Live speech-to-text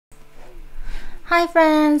Hi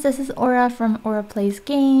friends, this is Aura from Aura Plays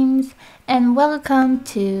Games, and welcome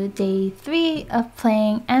to day 3 of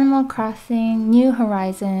playing Animal Crossing New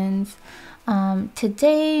Horizons.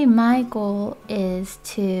 Today my goal is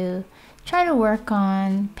to try to work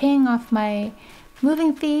on paying off my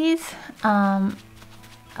moving fees. Of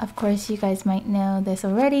course you guys might know this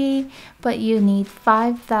already, but you need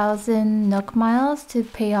 5,000 Nook Miles to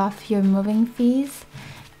pay off your moving fees.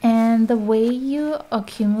 And the way you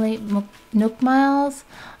accumulate Nook Miles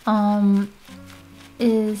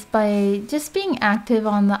is by just being active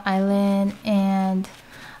on the island and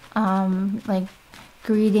like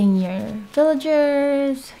greeting your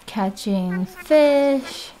villagers, catching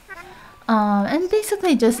fish, and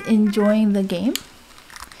basically just enjoying the game.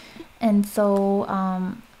 And so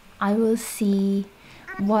I will see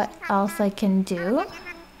what else I can do.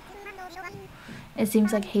 It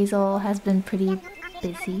seems like Hazel has been pretty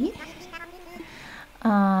busy.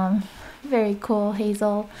 Very cool,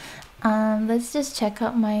 Hazel. Let's just check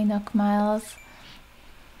out my Nook Miles.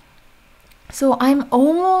 So I'm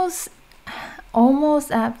almost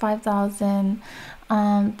at 5,000.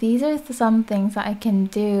 These are some things that I can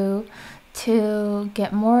do to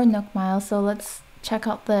get more Nook Miles. So let's check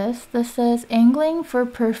out this. This says angling for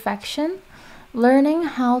perfection, learning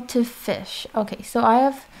how to fish. Okay, so I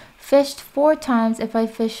have fished 4 times. If I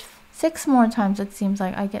fish 6 more times, it seems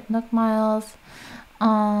like I get Nook Miles.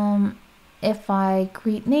 If I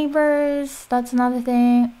greet neighbors, that's another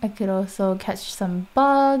thing. I could also catch some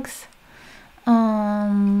bugs.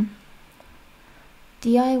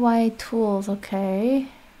 DIY tools, okay.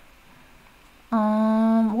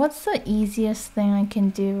 What's the easiest thing I can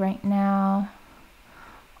do right now?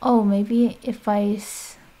 Oh, maybe if I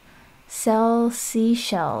sell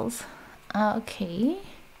seashells. Okay.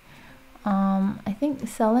 I think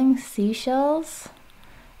selling seashells.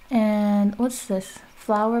 And what's this?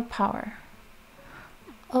 Flower power.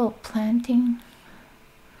 Oh, planting.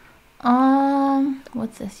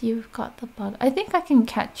 What's this? You've got the bug. I think I can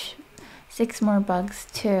catch 6 more bugs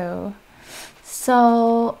too.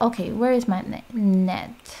 So, okay, where is my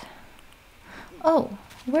net? Oh,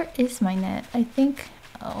 where is my net? I think,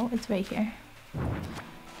 oh, it's right here.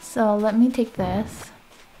 So let me take this.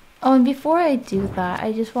 Oh, and before I do that,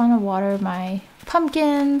 I just want to water my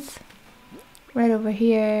pumpkins right over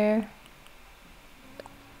here.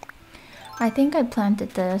 I think I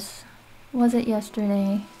planted this. Was it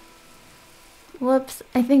yesterday? Whoops,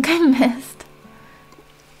 I think I missed.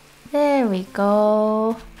 There we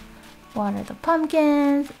go. Water the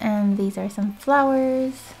pumpkins, and these are some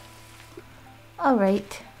flowers.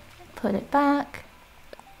 Alright, put it back.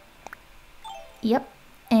 Yep,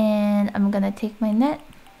 and I'm gonna take my net.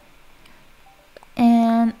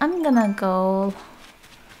 And I'm gonna go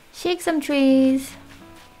shake some trees,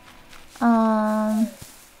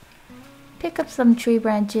 pick up some tree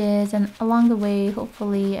branches, and along the way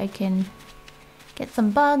hopefully I can get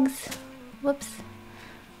some bugs. Whoops.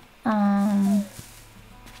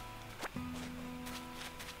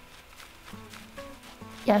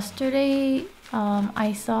 Yesterday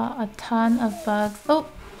I saw a ton of bugs. Oh,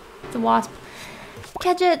 it's a wasp.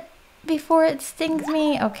 Catch it before it stings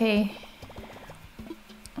me. Okay.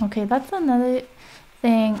 Okay, that's another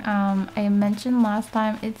thing I mentioned last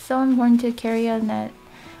time. It's so important to carry a net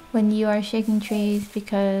when you are shaking trees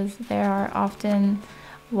because there are often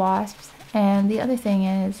wasps. And the other thing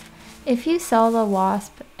is, if you sell the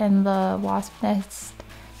wasp and the wasp nest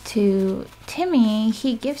to Timmy,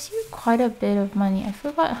 he gives you quite a bit of money. I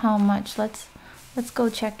forgot how much. Let's go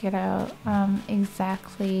check it out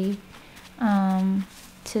exactly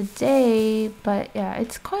today, but yeah,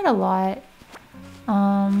 it's quite a lot.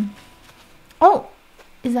 Oh,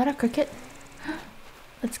 is that a cricket?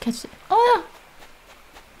 Let's catch it. Oh yeah.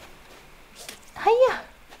 Hiya.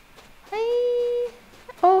 Hi.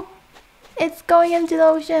 Oh, it's going into the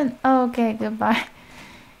ocean. Oh, okay, goodbye.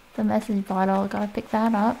 The message bottle, gotta pick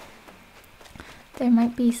that up. There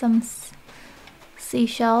might be some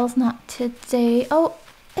seashells, not today. Oh,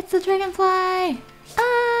 it's a dragonfly.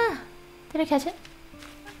 Ah, did I catch it?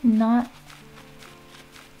 Not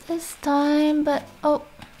this time, but oh.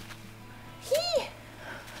 Eee.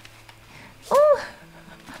 Oh.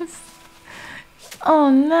 Oh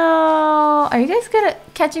no. Are you guys good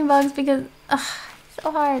at catching bugs? Because it's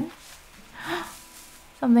so hard.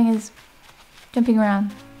 Something is jumping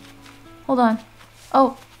around. Hold on.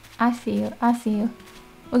 Oh, I see you. I see you.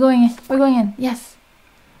 We're going in. We're going in. Yes.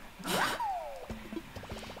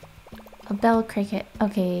 A bell cricket.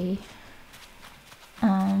 Okay.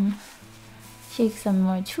 Shake some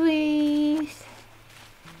more trees.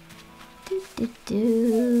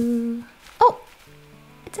 Oh,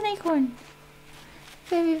 it's an acorn.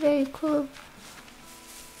 Very, very cool.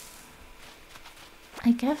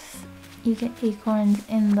 I guess you get acorns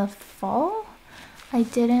in the fall. I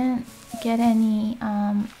didn't get any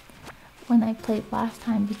when I played last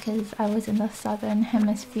time because I was in the southern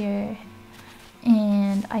hemisphere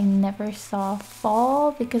and I never saw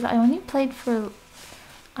fall because I only played for,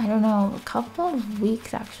 I don't know, a couple of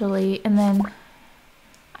weeks actually, and then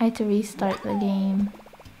I had to restart the game.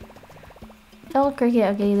 Bell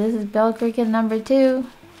cricket, okay, this is bell cricket number 2.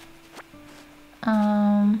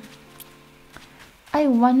 I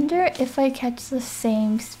wonder if I catch the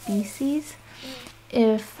same species,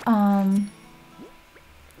 if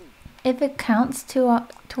it counts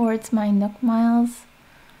towards my Nook Miles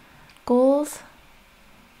goals.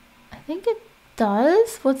 I think it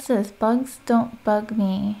does. What's this? Bugs don't bug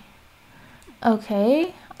me.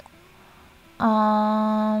 Okay.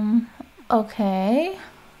 Okay.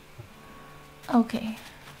 Okay.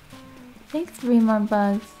 I think 3 more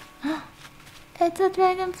bugs. It's a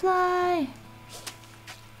dragonfly!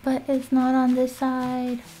 But it's not on this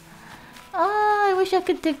side. Oh, I wish I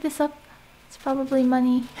could dig this up. It's probably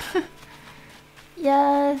money.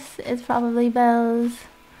 Yes, it's probably bells.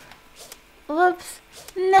 Whoops.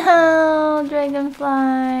 No,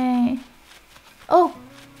 dragonfly. Oh,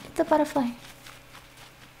 it's a butterfly.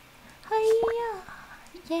 Hiya!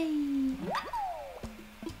 Yay!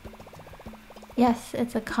 Yes,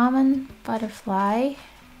 it's a common butterfly.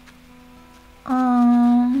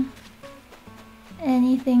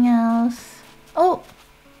 Anything else? Oh!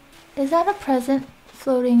 Is that a present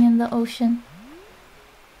floating in the ocean?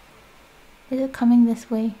 Is it coming this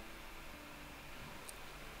way?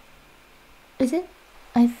 Is it?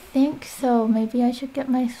 I think so. Maybe I should get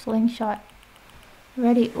my slingshot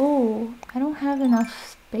ready. Oh, I don't have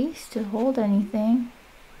enough space to hold anything.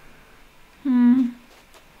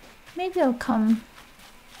 Maybe it'll come.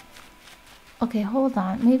 Okay, hold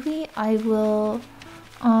on. Maybe I will.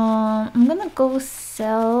 I'm gonna go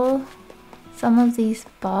sell some of these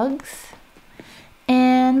bugs.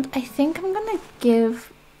 And I think I'm gonna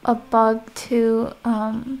give a bug to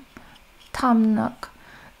Tom Nook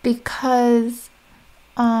because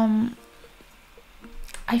I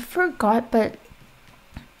forgot, but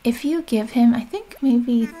if you give him, I think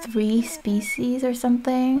maybe 3 species or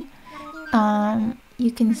something,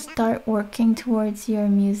 you can start working towards your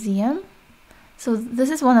museum. So this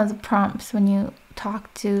is one of the prompts when you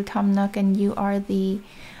talk to Tom Nook and you are the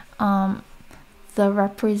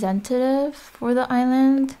representative for the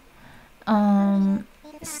island.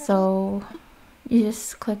 So you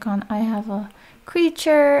just click on I have a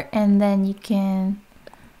creature and then you can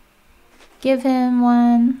give him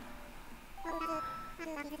one.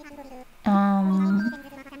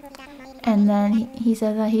 And then he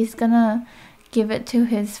said that he's gonna give it to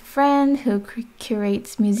his friend who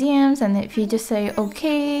curates museums, and if you just say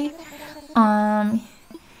okay,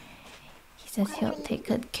 he says he'll take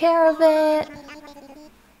good care of it.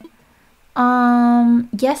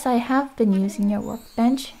 Yes, I have been using your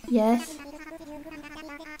workbench. Yes.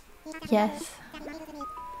 Yes.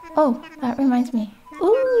 Oh, that reminds me.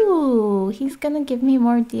 Ooh, he's gonna give me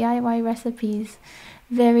more DIY recipes.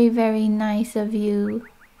 Very, very nice of you.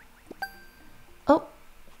 Oh.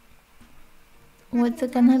 What's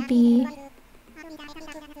it gonna be?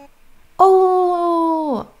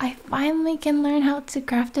 Oh, I finally can learn how to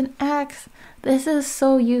craft an axe. This is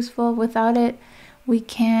so useful. Without it, we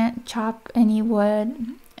can't chop any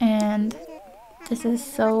wood. And this is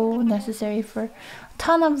so necessary for a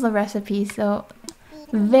ton of the recipes. So,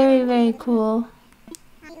 very, very cool.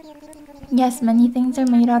 Yes, many things are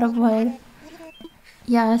made out of wood.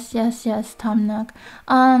 Yes, yes, yes, Tom Nook.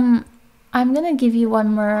 I'm gonna give you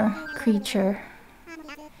one more creature.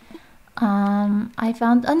 I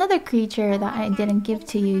found another creature that I didn't give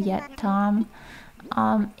to you yet, Tom.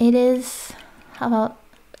 It is, how about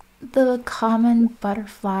the common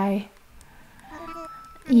butterfly?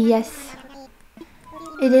 Yes,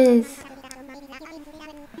 it is.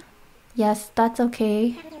 Yes, that's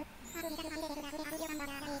okay.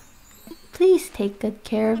 Please take good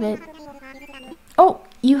care of it. Oh,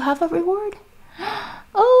 you have a reward?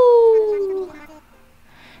 Oh!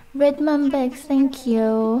 Red Mumbex, thank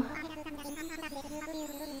you.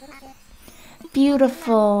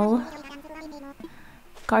 Beautiful.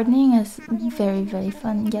 Gardening is very, very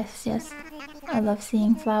fun. Yes, yes. I love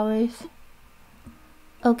seeing flowers.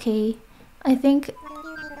 Okay, I think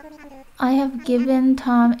I have given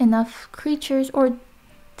Tom enough creatures, or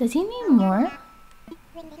does he need more?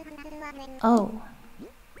 Oh.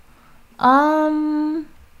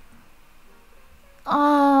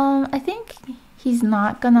 I think he's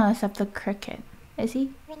not gonna accept the cricket, is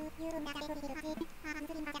he?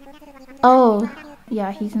 Oh,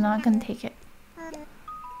 yeah, he's not gonna take it.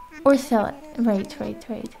 Or sell it. Right.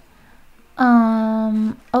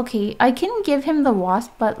 Okay, I can give him the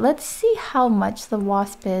wasp, but let's see how much the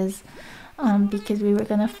wasp is. Because we were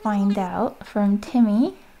gonna find out from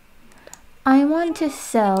Timmy. I want to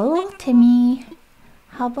sell Timmy.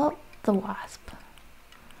 How about the wasp?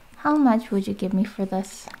 How much would you give me for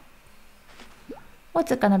this?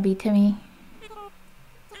 What's it gonna be, Timmy?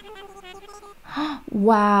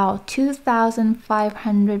 Wow,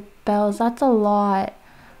 2,500 bells. That's a lot.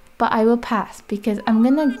 But I will pass because I'm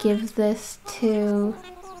gonna give this to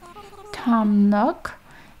Tom Nook.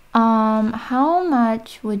 How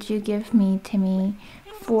much would you give me, Timmy,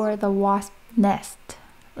 for the wasp nest?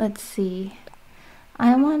 Let's see.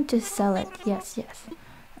 I want to sell it. Yes.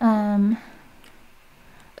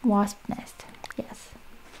 Wasp nest.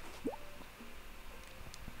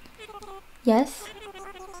 Yes.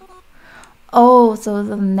 Oh, so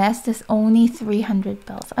the nest is only 300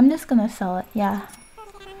 bells. I'm just gonna sell it. Yeah.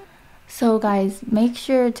 So guys, make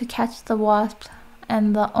sure to catch the wasps,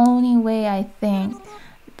 and the only way I think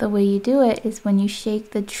the way you do it is when you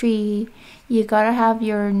shake the tree. You gotta have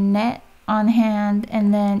your net on hand,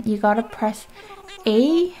 and then you gotta press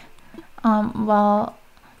A while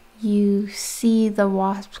you see the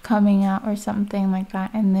wasps coming out or something like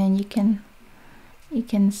that, and then you can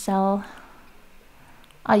sell.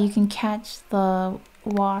 You can catch the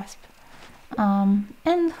wasp.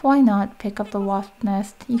 And why not pick up the wasp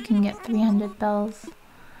nest? You can get 300 bells.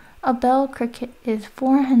 A bell cricket is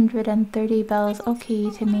 430 bells.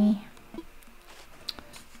 Okay, to me.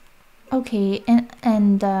 Okay,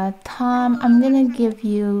 and Tom, I'm gonna give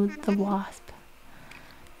you the wasp.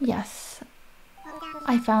 Yes.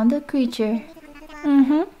 I found a creature.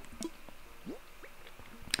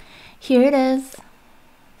 Here it is.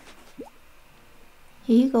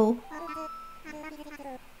 Here you go.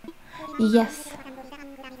 Yes.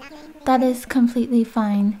 That is completely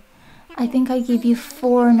fine. I think I gave you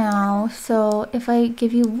 4 now, so if I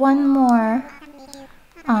give you 1 more,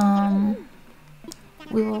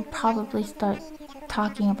 we will probably start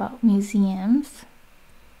talking about museums.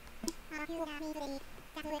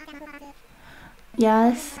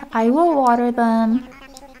 Yes, I will water them.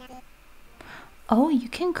 Oh, you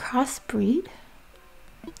can crossbreed?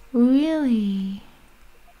 Really?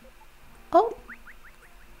 Oh,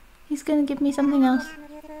 he's gonna give me something else.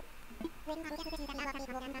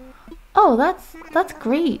 Oh, that's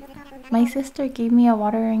great. My sister gave me a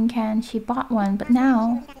watering can. She bought one, but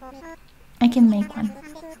now I can make one.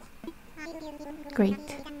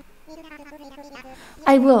 Great.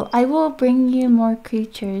 I will bring you more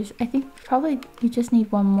creatures. I think probably you just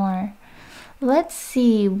need 1 more. Let's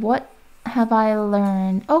see, what have I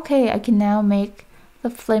learned? Okay, I can now make the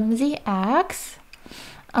flimsy axe.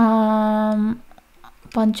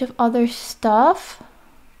 Bunch of other stuff.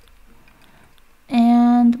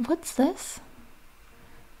 And what's this?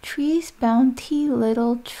 Tree's Bounty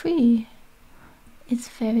Little Tree. It's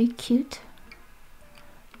very cute.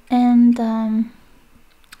 And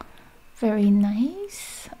very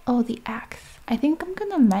nice. Oh, the axe. I think I'm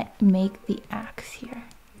gonna make the axe here.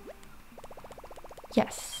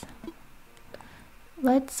 Yes.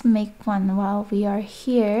 Let's make one while we are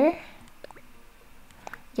here.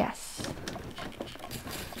 Yes.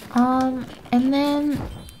 And then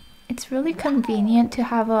it's really convenient to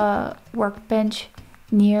have a workbench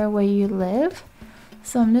near where you live.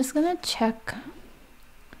 So I'm just gonna check.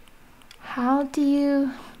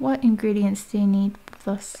 What ingredients do you need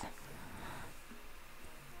for this?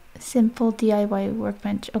 Simple DIY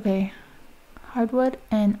workbench. Okay. Hardwood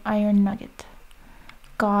and iron nugget.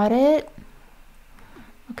 Got it.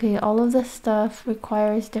 Okay, all of this stuff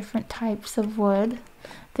requires different types of wood.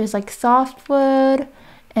 There's like softwood,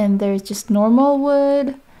 and there's just normal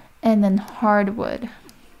wood, and then hardwood.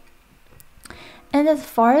 And as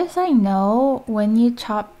far as I know, when you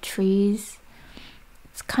chop trees,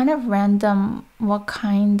 it's kind of random what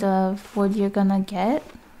kind of wood you're gonna get.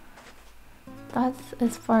 That's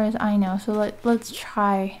as far as I know. So let's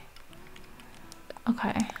try.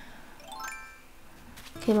 Okay.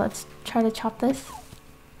 Okay, let's try to chop this.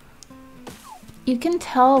 You can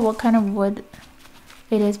tell what kind of wood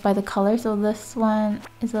it is by the color. So this one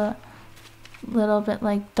is a little bit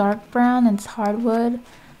like dark brown and it's hardwood.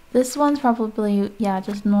 This one's probably, yeah,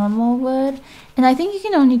 just normal wood. And I think you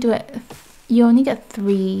can only do it, you only get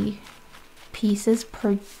 3 pieces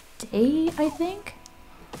per day, I think.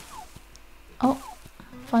 Oh,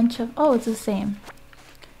 bunch of, oh, it's the same.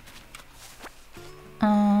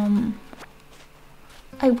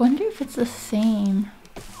 I wonder if it's the same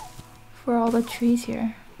for all the trees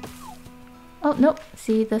here. Oh, nope.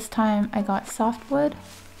 See, this time I got softwood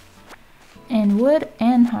and wood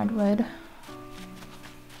and hardwood.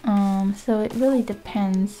 So it really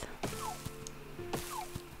depends.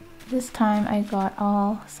 This time I got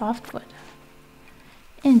all softwood.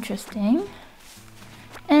 Interesting.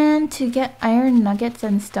 And to get iron nuggets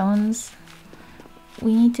and stones,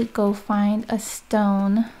 we need to go find a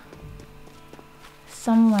stone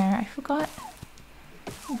somewhere. I forgot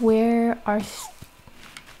where our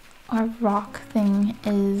rock thing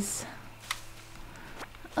is.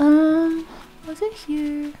 Was it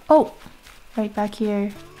here? Oh, right back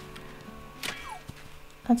here.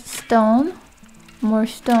 That's a stone. More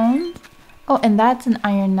stone. Oh, and that's an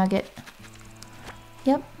iron nugget.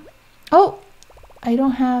 Yep. Oh, I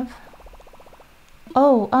don't have...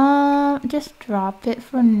 Oh, just drop it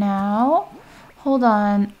for now. Hold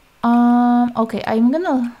on. Okay, I'm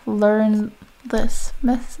gonna learn this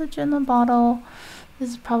message in the bottle.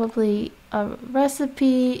 This is probably a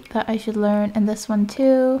recipe that I should learn, and this one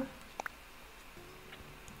too.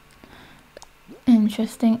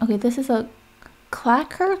 Interesting. Okay, this is a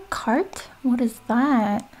clacker cart? What is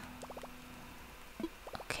that?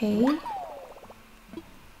 Okay.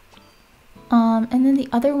 And then the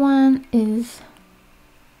other one is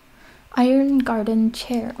iron garden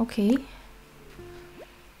chair. Okay.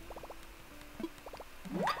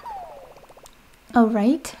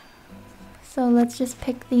 Alright. So let's just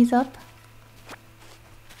pick these up.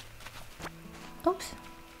 Oops.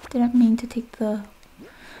 Didn't mean to take the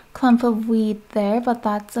clump of weed there, but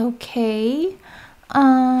that's okay.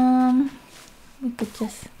 We could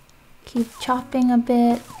just keep chopping a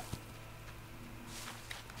bit.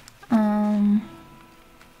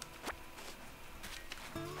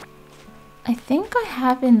 I think I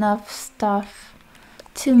have enough stuff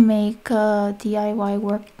to make a DIY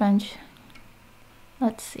workbench.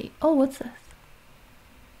 Let's see. Oh, what's this?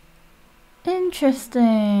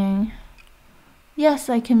 Interesting. Yes,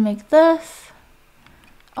 I can make this.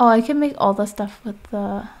 Oh, I can make all the stuff with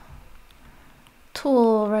the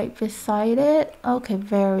tool right beside it. Okay,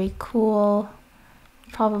 very cool.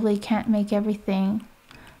 Probably can't make everything.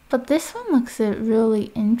 But this one looks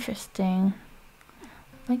really interesting.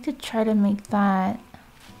 I'd like to try to make that.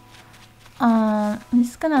 I'm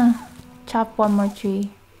just gonna chop one more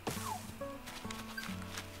tree.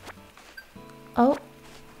 Oh,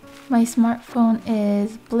 my smartphone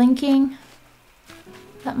is blinking.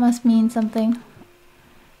 That must mean something.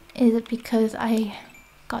 Is it because I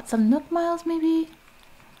got some Nook Miles maybe?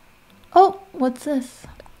 Oh, what's this?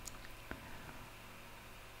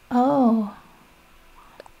 Oh.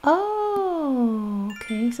 Oh,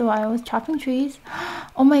 okay, so I was chopping trees.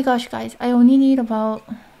 Oh my gosh, guys, I only need about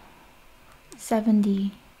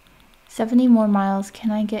 70 more miles. Can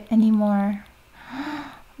I get any more?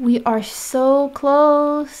 We are so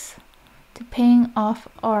close to paying off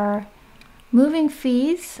our moving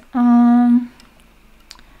fees.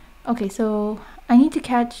 Okay, so I need to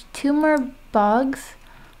catch 2 more bugs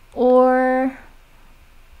or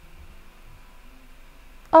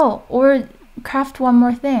craft one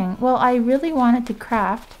more thing. Well, I really wanted to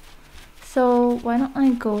craft, so why don't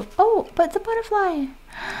I go... Oh, but it's a butterfly.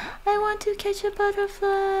 I want to catch a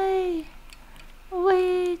butterfly.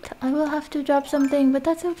 Wait, I will have to drop something, but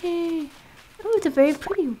that's okay. Oh, it's a very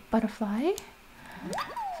pretty butterfly.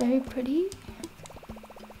 Very pretty.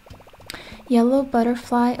 Yellow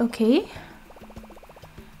butterfly, okay.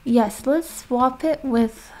 Yes, let's swap it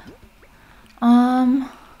with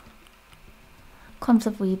clumps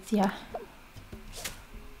of weeds, yeah.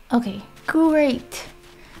 Okay, great.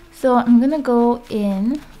 So I'm gonna go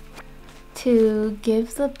in to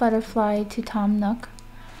give the butterfly to Tom Nook,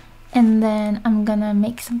 and then I'm gonna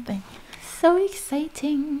make something. So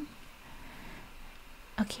exciting.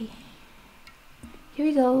 Okay, here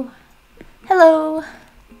we go. Hello.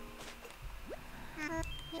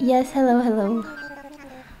 Yes, hello, hello.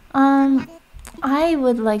 I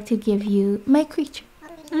would like to give you my creature.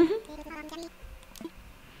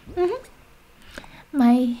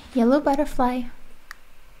 My yellow butterfly.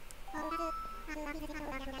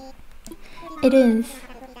 It is.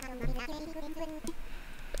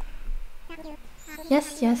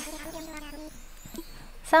 Yes, yes.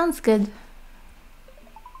 Sounds good.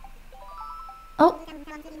 Oh.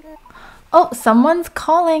 Oh, someone's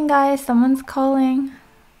calling, guys. Someone's calling.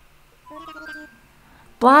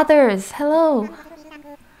 Blathers, hello.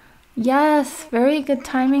 Yes, very good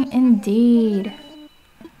timing indeed.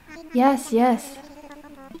 Yes, yes.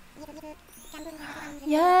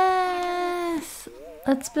 Yes!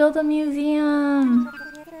 Let's build a museum.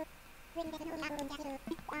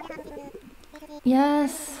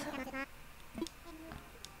 Yes.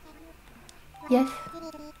 Yes.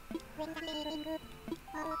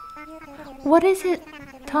 What is it,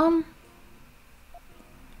 Tom?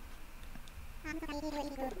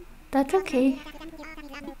 That's okay.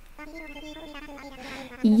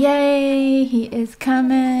 Yay! He is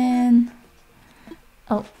coming.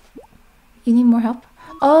 Oh, you need more help?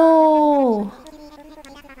 Oh!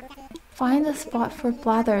 Find a spot for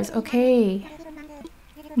Blathers. Okay.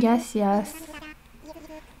 Yes, yes.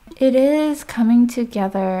 It is coming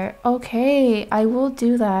together. Okay, I will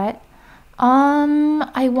do that.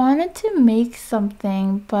 I wanted to make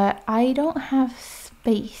something, but I don't have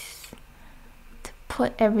space to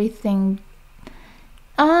put everything.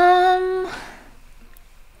 I'm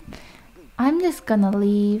just gonna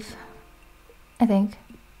leave, I think.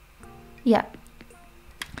 Yeah.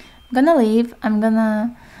 I'm gonna leave. I'm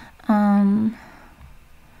gonna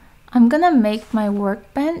make my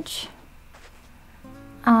workbench.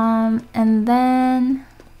 And then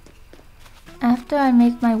after I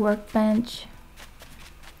make my workbench,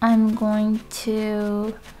 I'm going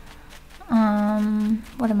to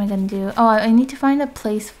what am I gonna do? Oh, I need to find a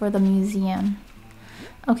place for the museum.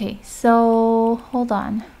 Okay, so hold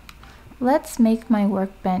on. Let's make my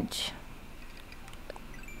workbench.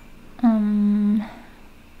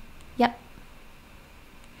 Yep.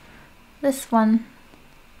 This one.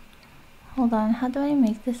 Hold on, how do I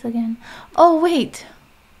make this again? Oh, wait!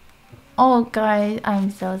 Oh, guys,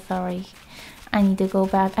 I'm so sorry. I need to go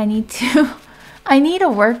back. I need a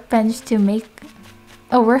workbench to make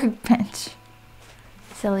a workbench.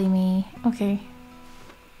 Silly me. Okay.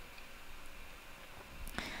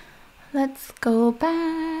 Let's go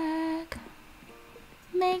back.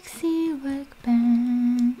 Make the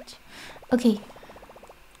workbench. Okay.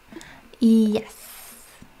 Yes.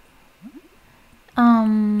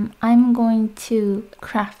 I'm going to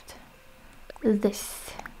craft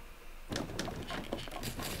this.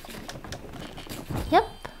 Yep.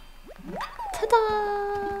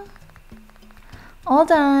 Ta-da! All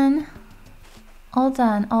done. All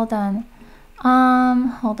done, all done.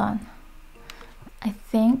 Hold on. I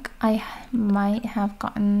think I might have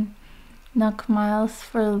gotten Nook Miles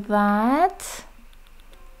for that.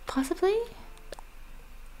 Possibly?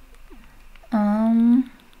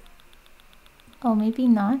 Oh, maybe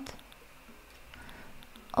not.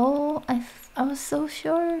 Oh, I was so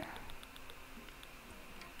sure.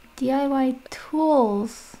 DIY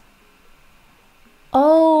tools.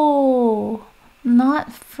 Oh,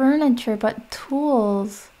 not furniture, but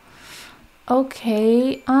tools.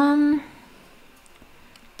 Okay,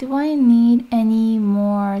 do I need any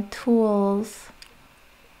more tools?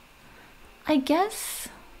 I guess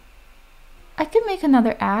I could make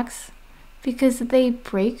another axe because they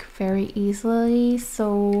break very easily,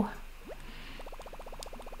 so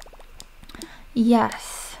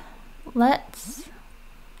yes, let's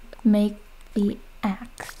make the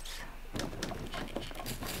axe.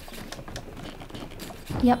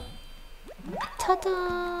 Yep.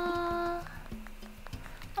 Ta-da!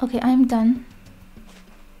 Okay, I'm done.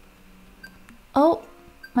 Oh,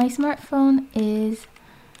 my smartphone is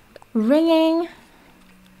ringing.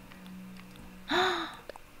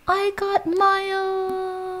 I got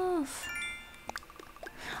miles!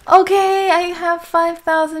 Okay, I have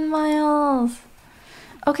 5,000 miles.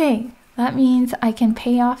 Okay, that means I can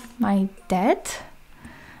pay off my debt.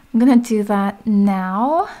 I'm gonna do that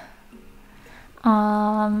now.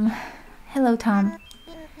 Hello, Tom.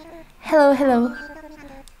 Hello, hello.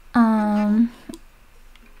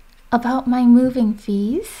 About my moving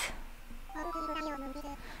fees.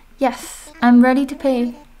 Yes, I'm ready to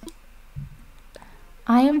pay.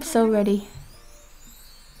 I am so ready.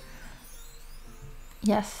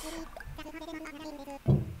 Yes.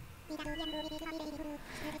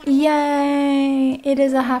 Yay! It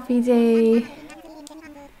is a happy day.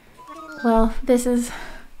 Well, this is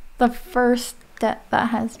the first debt that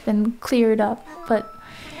has been cleared up, but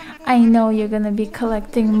I know you're gonna be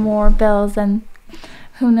collecting more bills and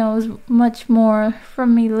who knows much more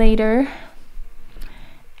from me later.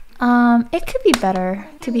 It could be better,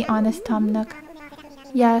 to be honest, Tom Nook.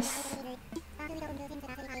 Yes.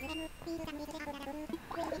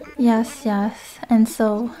 Yes, yes. And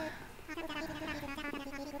so,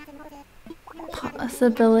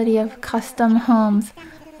 possibility of custom homes.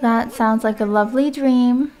 That sounds like a lovely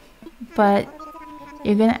dream, but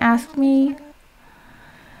you're gonna ask me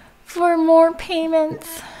for more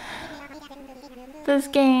payments. This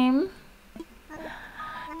game,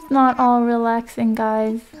 it's not all relaxing,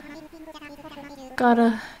 guys.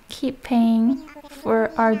 Gotta keep paying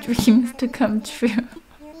for our dreams to come true.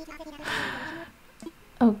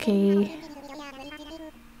 Okay.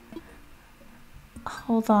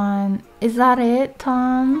 Hold on. Is that it,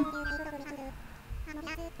 Tom?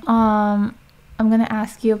 I'm gonna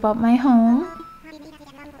ask you about my home.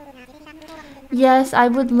 Yes, I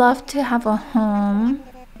would love to have a home.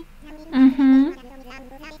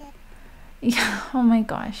 Yeah, oh my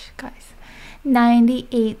gosh, guys.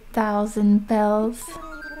 98,000 bells.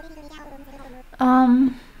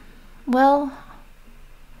 Well,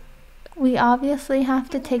 we obviously have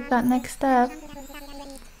to take that next step.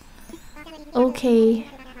 Okay.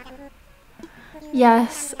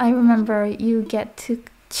 Yes, I remember you get to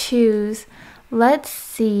choose. Let's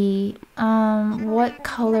see what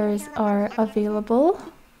colors are available.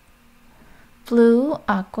 Blue,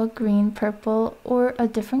 aqua, green, purple, or a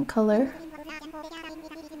different color.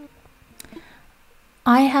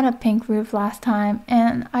 I had a pink roof last time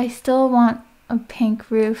and I still want a pink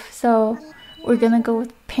roof, so we're gonna go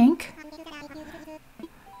with pink.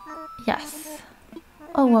 Yes.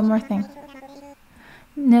 Oh, one more thing.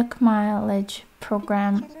 Nook mileage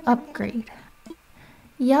program upgrade.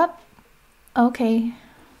 Yup. Okay.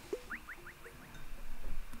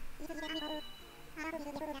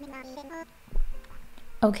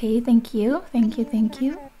 Okay, thank you. Thank you, thank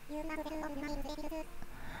you.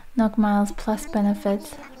 Nook Miles plus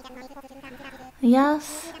benefits.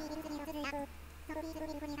 Yes.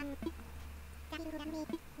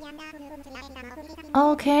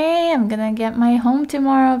 Okay, I'm gonna get my home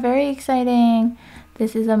tomorrow. Very exciting.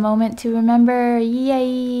 This is a moment to remember.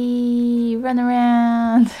 Yay! Run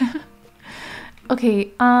around.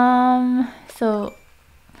 Okay, so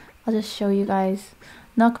I'll just show you guys.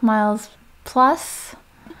 Nook Miles plus.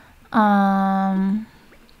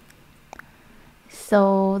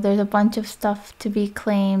 So there's a bunch of stuff to be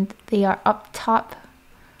claimed. They are up top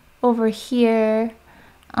over here.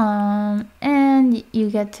 And you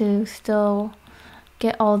get to still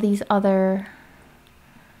get all these other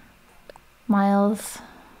miles.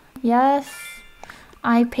 Yes,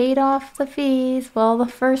 I paid off the fees. Well, the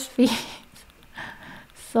first fees.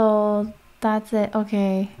 So that's it.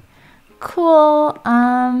 Okay, cool.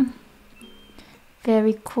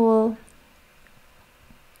 Very cool.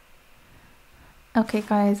 Okay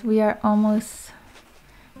guys, we are almost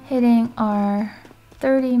hitting our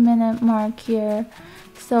 30-minute mark here.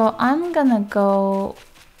 So I'm gonna go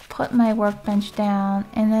put my workbench down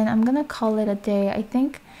and then I'm gonna call it a day. I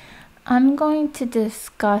think I'm going to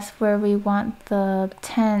discuss where we want the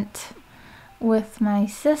tent with my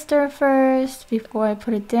sister first before I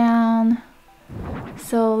put it down.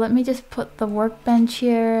 So let me just put the workbench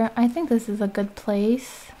here. I think this is a good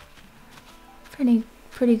place. Pretty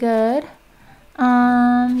good.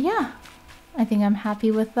 Yeah, I think I'm happy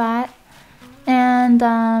with that. And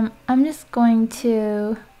I'm just going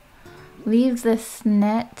to leave this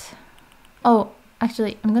net. Oh,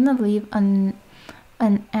 actually, I'm gonna leave an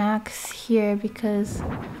axe here because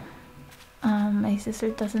my sister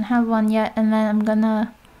doesn't have one yet. And then I'm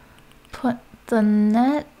gonna put the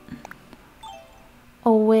net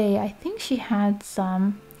away. I think she had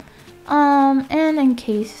some. And in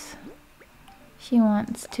case she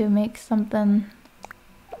wants to make something,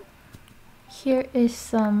 here is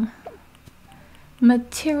some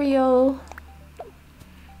material.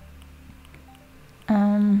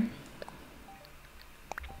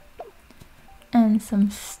 And some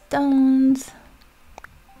stones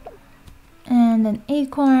and an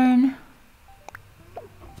acorn.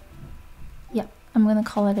 Yeah, I'm gonna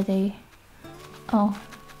call it a day. Oh,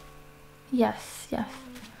 yes, yes.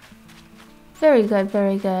 Very good,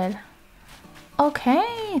 very good.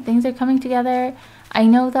 Okay, things are coming together. I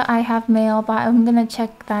know that I have mail, but I'm gonna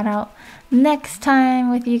check that out next time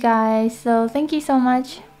with you guys. So thank you so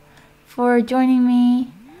much for joining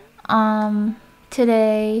me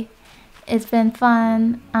today. It's been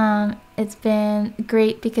fun. It's been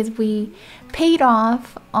great because we paid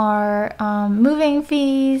off our moving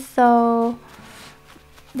fees, so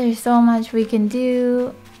there's so much we can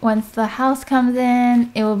do. Once the house comes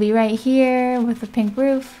in, it will be right here with a pink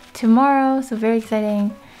roof tomorrow, so very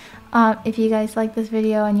exciting. If you guys like this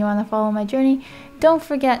video and you want to follow my journey, don't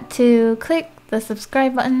forget to click the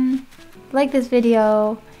subscribe button, like this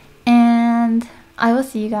video, and I will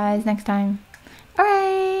see you guys next time.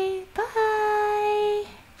 Alright!